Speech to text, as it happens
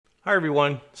Hi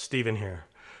everyone, Steven here.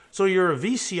 So you're a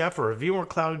VCF or a VMware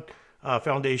Cloud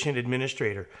Foundation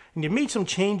administrator, and you made some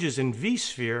changes in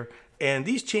vSphere, and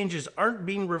these changes aren't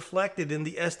being reflected in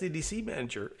the SDDC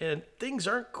Manager, and things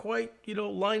aren't quite,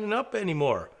 lining up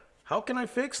anymore. How can I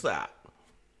fix that?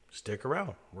 Stick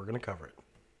around, we're going to cover it.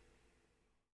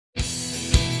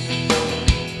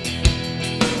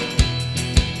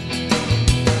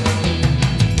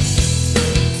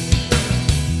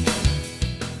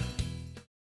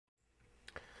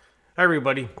 Hi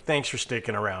everybody, thanks for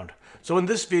sticking around. So in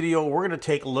this video, we're going to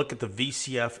take a look at the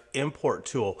VCF Import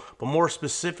Tool, but more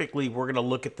specifically, we're going to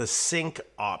look at the sync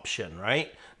option,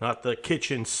 right? Not the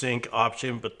kitchen sink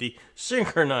option, but the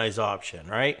synchronize option,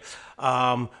 right?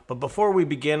 But before we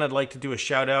begin, I'd like to do a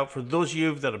shout out for those of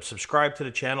you that have subscribed to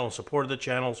the channel and supported the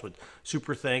channels with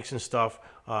super thanks and stuff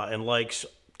and likes.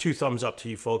 2 thumbs up to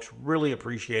you folks, really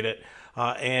appreciate it.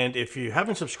 And if you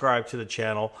haven't subscribed to the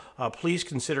channel, please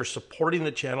consider supporting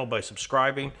the channel by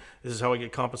subscribing. This is how I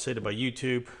get compensated by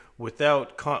YouTube.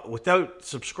 Without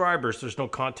subscribers, there's no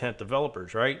content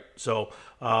developers, right? So,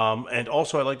 and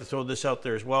also I'd like to throw this out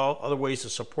there as well. Other ways to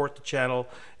support the channel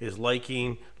is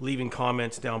liking, leaving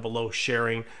comments down below,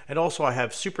 sharing, and also I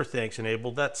have super thanks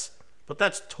enabled. But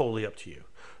that's totally up to you.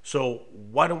 So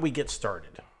why don't we get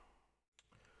started?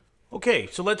 Okay,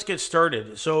 so let's get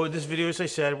started. So in this video, as I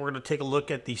said, we're going to take a look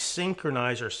at the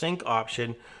synchronize or sync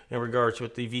option in regards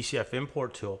with the VCF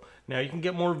Import Tool. Now you can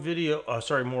get more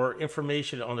more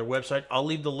information on their website. I'll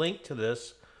leave the link to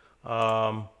this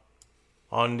on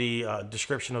the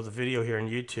description of the video here on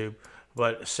YouTube.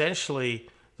 But essentially,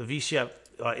 the VCF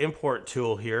Import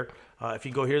Tool here, if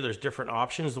you go here, there's different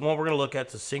options. The one we're going to look at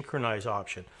is the synchronize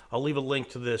option. I'll leave a link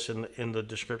to this in the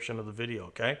description of the video,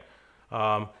 okay?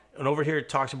 And over here, it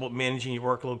talks about managing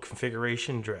your workload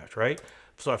configuration drift, right?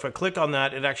 So if I click on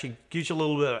that, it actually gives you a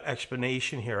little bit of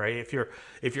explanation here, right? If your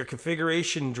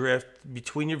configuration drift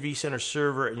between your vCenter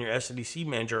server and your SDDC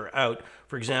Manager are out,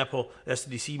 for example,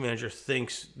 SDDC Manager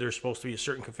thinks there's supposed to be a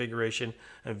certain configuration,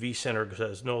 and vCenter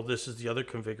says, no, this is the other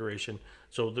configuration.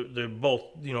 So they're both,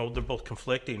 they're both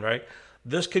conflicting, right?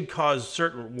 This could cause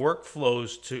certain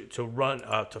workflows to run,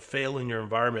 to fail in your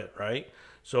environment, right?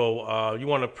 So you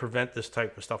want to prevent this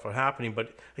type of stuff from happening.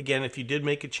 But again, if you did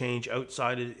make a change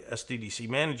outside of SDDC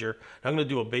Manager, I'm going to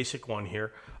do a basic one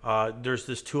here. There's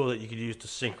this tool that you could use to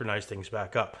synchronize things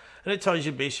back up. And it tells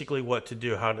you basically what to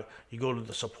do. You go to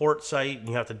the support site and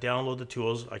you have to download the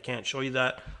tools. I can't show you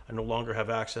that. I no longer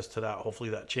have access to that. Hopefully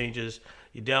that changes.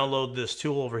 You download this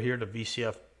tool over here, the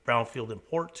VCF Brownfield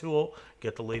Import Tool,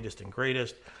 get the latest and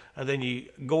greatest. And then you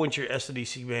go into your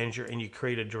SDDC Manager and you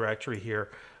create a directory here.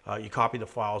 You copy the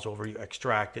files over, you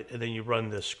extract it, and then you run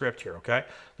this script here, okay?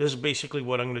 This is basically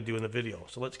what I'm going to do in the video.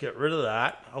 So let's get rid of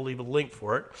that. I'll leave a link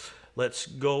for it. Let's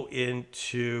go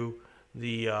into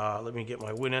the, let me get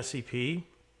my WinSCP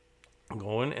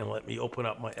going, and let me open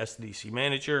up my SDDC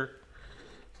Manager.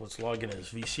 So let's log in as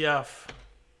VCF.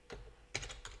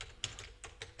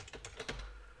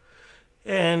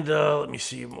 And let me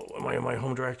see, am I in my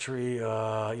home directory?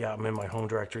 Yeah, I'm in my home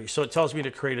directory. So it tells me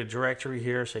to create a directory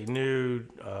here, say new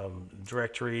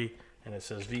directory, and it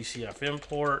says VCF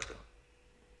import.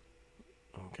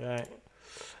 Okay.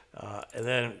 And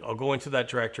then I'll go into that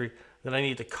directory. Then I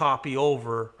need to copy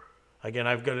over, again,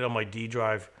 I've got it on my D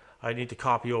drive. I need to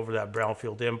copy over that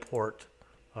Brownfield import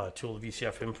tool, the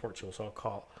VCF import tool. So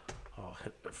I'll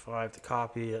hit F5 to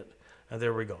copy it, and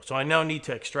there we go. So I now need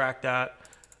to extract that.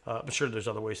 I'm sure there's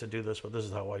other ways to do this, but this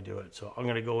is how I do it. So I'm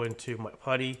going to go into my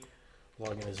PuTTY,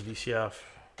 log in as VCF.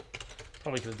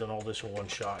 Probably could have done all this in one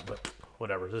shot, but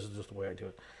whatever. This is just the way I do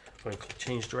it. I'm going to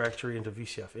change directory into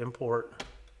VCF import.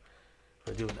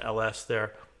 I do an ls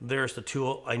there. There's the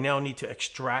tool. I now need to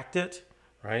extract it,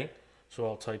 right? So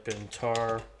I'll type in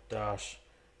tar-extract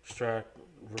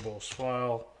verbose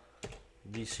file,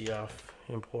 VCF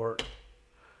import,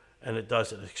 and it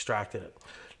does it. It extracted it.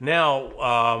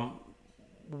 Now,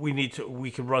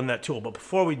 we can run that tool, but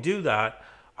before we do that,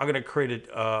 I'm going to create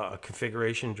a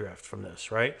configuration drift from this,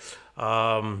 right?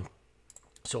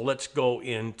 So let's go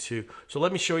into, so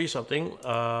let me show you something.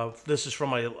 This is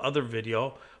from my other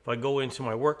video. If I go into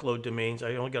my workload domains,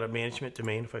 I only got a management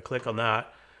domain. If I click on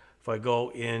that, if I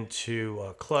go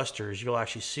into clusters, you'll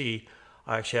actually see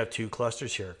I actually have 2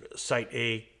 clusters here, Site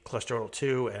A, Cluster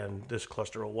 02, and this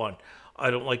Cluster 01. I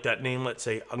don't like that name. Let's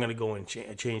say I'm going to go and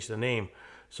change the name.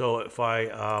 So if I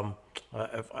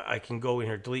can go in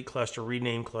here, delete cluster,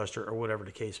 rename cluster, or whatever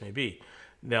the case may be.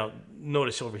 Now,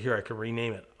 notice over here, I can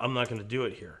rename it. I'm not going to do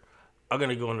it here. I'm going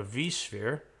to go into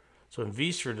vSphere. So in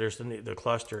vSphere, there's the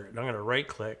cluster, and I'm going to right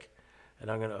click,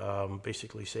 and I'm going to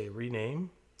basically say rename,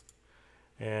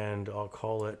 and I'll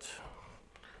call it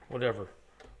whatever,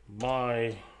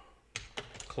 my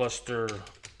cluster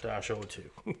 -02,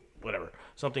 whatever,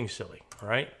 something silly, all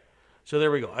right? So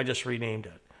there we go. I just renamed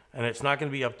it, and it's not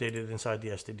going to be updated inside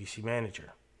the SDDC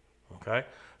Manager, okay?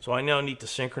 So I now need to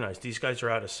synchronize. These guys are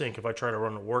out of sync. If I try to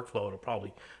run a workflow, it'll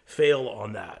probably fail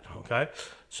on that, okay?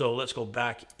 So let's go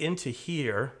back into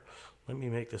here. Let me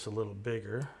make this a little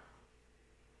bigger,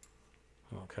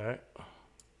 okay?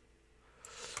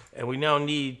 And we now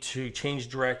need to change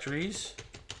directories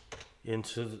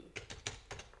into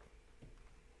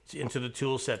the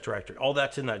tool set directory. All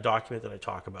that's in that document that I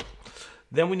talk about.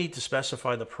 Then we need to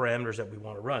specify the parameters that we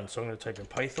want to run. So I'm going to type in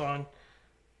Python,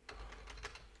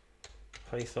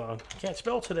 I can't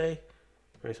spell today,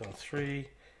 Python 3,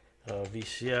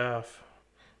 VCF,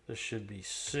 this should be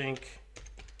sync,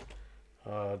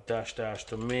 --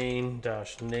 domain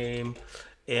 -name,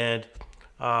 and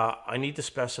I need to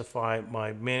specify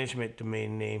my management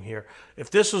domain name here.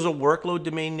 If this was a workload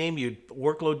domain name, you'd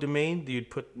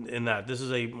put in that. This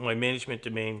is my management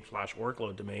domain /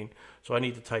 workload domain, so I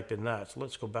need to type in that. So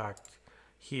let's go back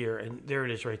here, and there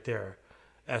it is right there,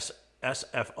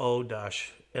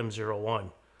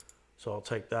 SFO-M01. So I'll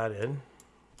type that in,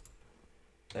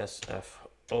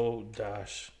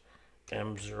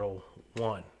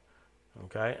 SFO-M01.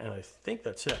 Okay, and I think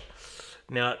that's it.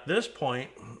 Now at this point,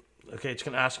 okay, it's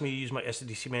going to ask me to use my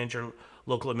SDDC Manager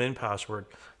local admin password.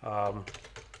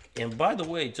 And by the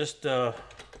way, just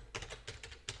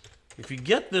if you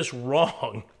get this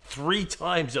wrong 3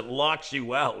 times, it locks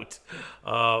you out.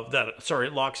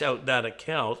 It locks out that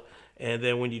account. And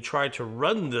then when you try to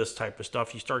run this type of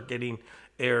stuff, you start getting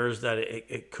errors that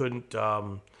it couldn't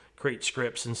create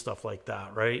scripts and stuff like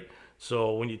that, right?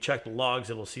 So when you check the logs,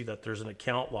 it'll see that there's an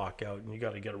account lockout, and you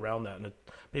got to get around that. And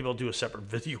maybe I'll do a separate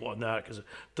video on that because it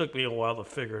took me a while to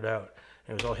figure it out.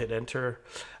 And I'll hit enter,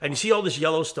 and you see all this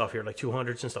yellow stuff here, like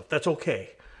 200s and stuff. That's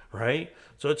okay, right?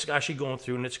 So it's actually going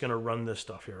through, and it's going to run this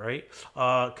stuff here, right?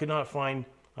 Could not find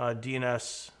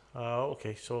DNS.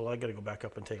 Okay, so I got to go back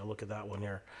up and take a look at that one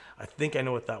here. I think I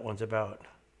know what that one's about.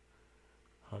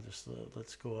 I'll just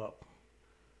let's go up.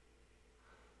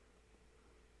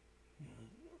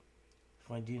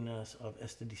 Find DNS of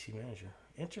SDDC Manager.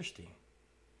 Interesting.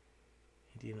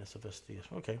 DNS of SDDC.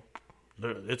 Okay,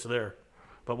 it's there.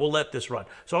 But we'll let this run.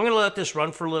 So I'm going to let this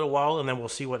run for a little while, and then we'll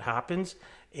see what happens,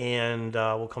 and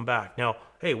we'll come back. Now,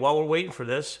 hey, while we're waiting for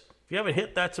this, if you haven't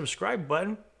hit that subscribe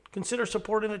button, consider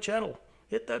supporting the channel.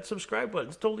 Hit that subscribe button.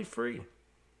 It's totally free.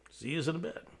 See you in a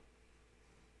bit.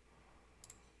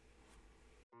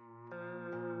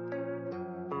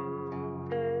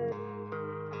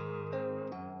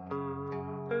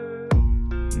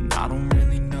 I don't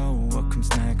really know what comes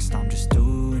next. I'm just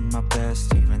doing my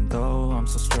best, even though I'm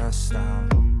so stressed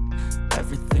out.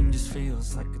 Everything just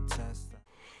feels like a test.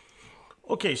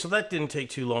 Okay, so that didn't take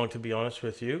too long, to be honest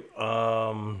with you.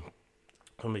 I'll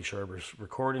make sure I was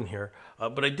recording here.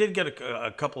 But I did get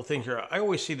a couple of things here. I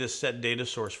always see this set data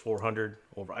source 400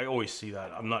 over. I always see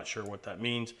that. I'm not sure what that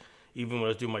means. Even when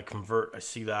I do my convert, I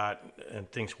see that,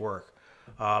 and things work.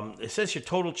 It says your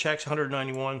total checks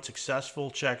 191, successful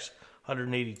checks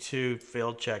 182,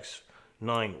 failed checks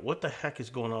 9. What the heck is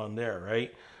going on there,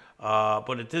 right?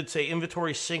 But it did say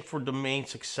inventory sync for domain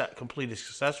completed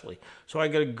successfully. So I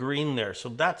got a green there. So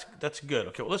that's good.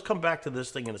 Okay, well, let's come back to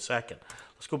this thing in a second.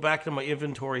 Let's go back to my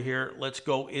inventory here. Let's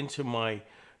go into my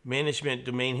management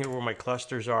domain here where my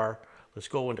clusters are. Let's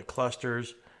go into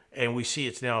clusters, and we see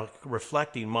it's now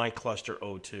reflecting my cluster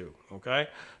 02. Okay,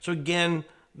 so again,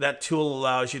 that tool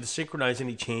allows you to synchronize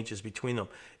any changes between them.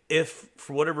 If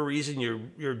for whatever reason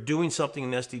you're doing something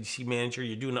in SDDC Manager,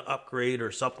 you're doing an upgrade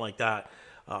or something like that,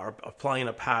 or applying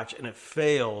a patch, and it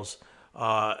fails,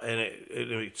 and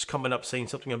it's coming up saying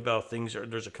something about things, or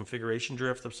there's a configuration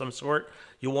drift of some sort,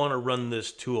 you want to run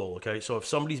this tool. Okay, so if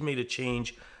somebody's made a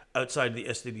change outside the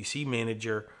SDDC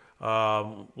Manager,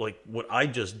 like what I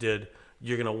just did,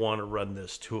 you're going to want to run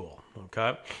this tool.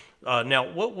 Okay, now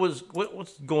what's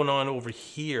going on over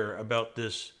here about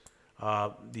this?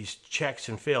 These checks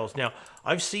and fails. Now,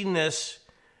 I've seen this.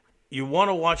 You want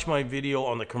to watch my video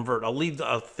on the convert. I'll leave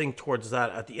a thing towards that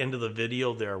at the end of the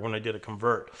video there when I did a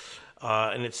convert.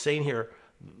 And it's saying here,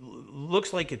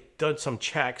 looks like it did some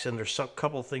checks, and there's a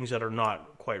couple of things that are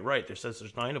not quite right. There says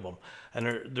there's 9 of them.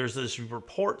 And there's this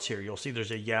reports here. You'll see there's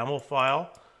a YAML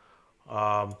file.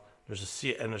 There's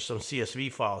some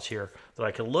CSV files here that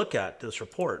I can look at this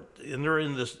report, and they're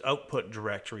in this output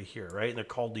directory here, right? And they're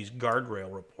called these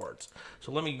guardrail reports.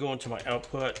 So let me go into my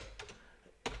output,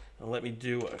 and let me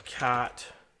do a cat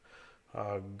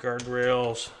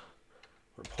guardrails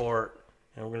report,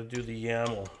 and we're going to do the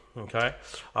YAML. Okay,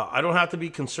 I don't have to be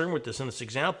concerned with this in this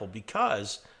example,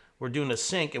 because we're doing a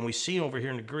sync, and we see over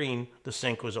here in the green, the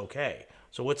sync was okay.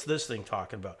 So what's this thing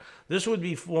talking about? This would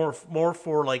be more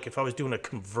for like if I was doing a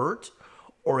convert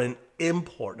or an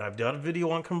import. And I've done a video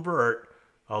on convert.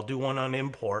 I'll do one on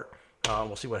import.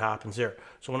 We'll see what happens there.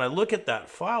 So when I look at that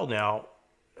file now,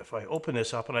 if I open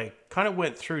this up, and I kind of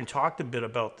went through and talked a bit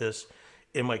about this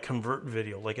in my convert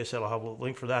video. Like I said, I'll have a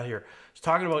link for that here. It's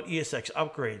talking about ESX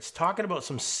upgrades, talking about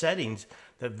some settings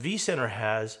that vCenter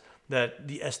has that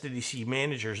the SDDC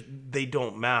managers, they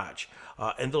don't match.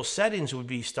 And those settings would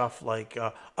be stuff like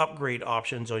upgrade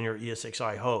options on your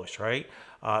ESXi host, right?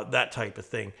 That type of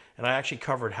thing. And I actually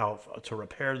covered how to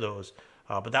repair those.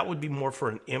 But that would be more for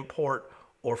an import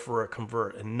or for a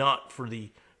convert and not for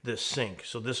this sync.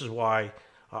 So this is why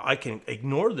I can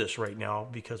ignore this right now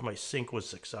because my sync was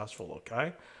successful,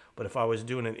 okay? But if I was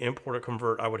doing an import or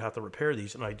convert, I would have to repair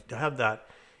these, and I have that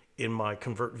in my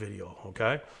convert video,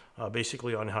 okay?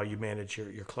 Basically on how you manage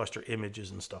your cluster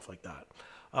images and stuff like that.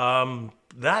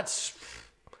 That's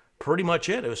pretty much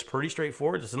it. It was pretty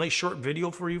straightforward. It's a nice short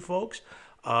video for you folks.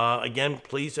 Again,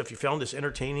 please, if you found this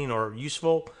entertaining or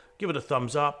useful, give it a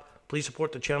thumbs up. Please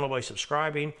support the channel by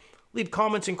subscribing. Leave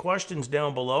comments and questions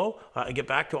down below. I get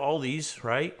back to all these,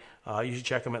 right? You should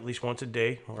check them at least once a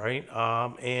day, right?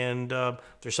 If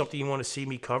there's something you want to see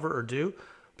me cover or do,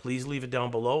 please leave it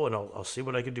down below, and I'll see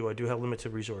what I can do. I do have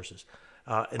limited resources.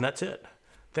 And that's it.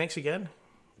 Thanks again.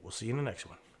 We'll see you in the next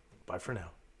one. Bye for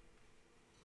now.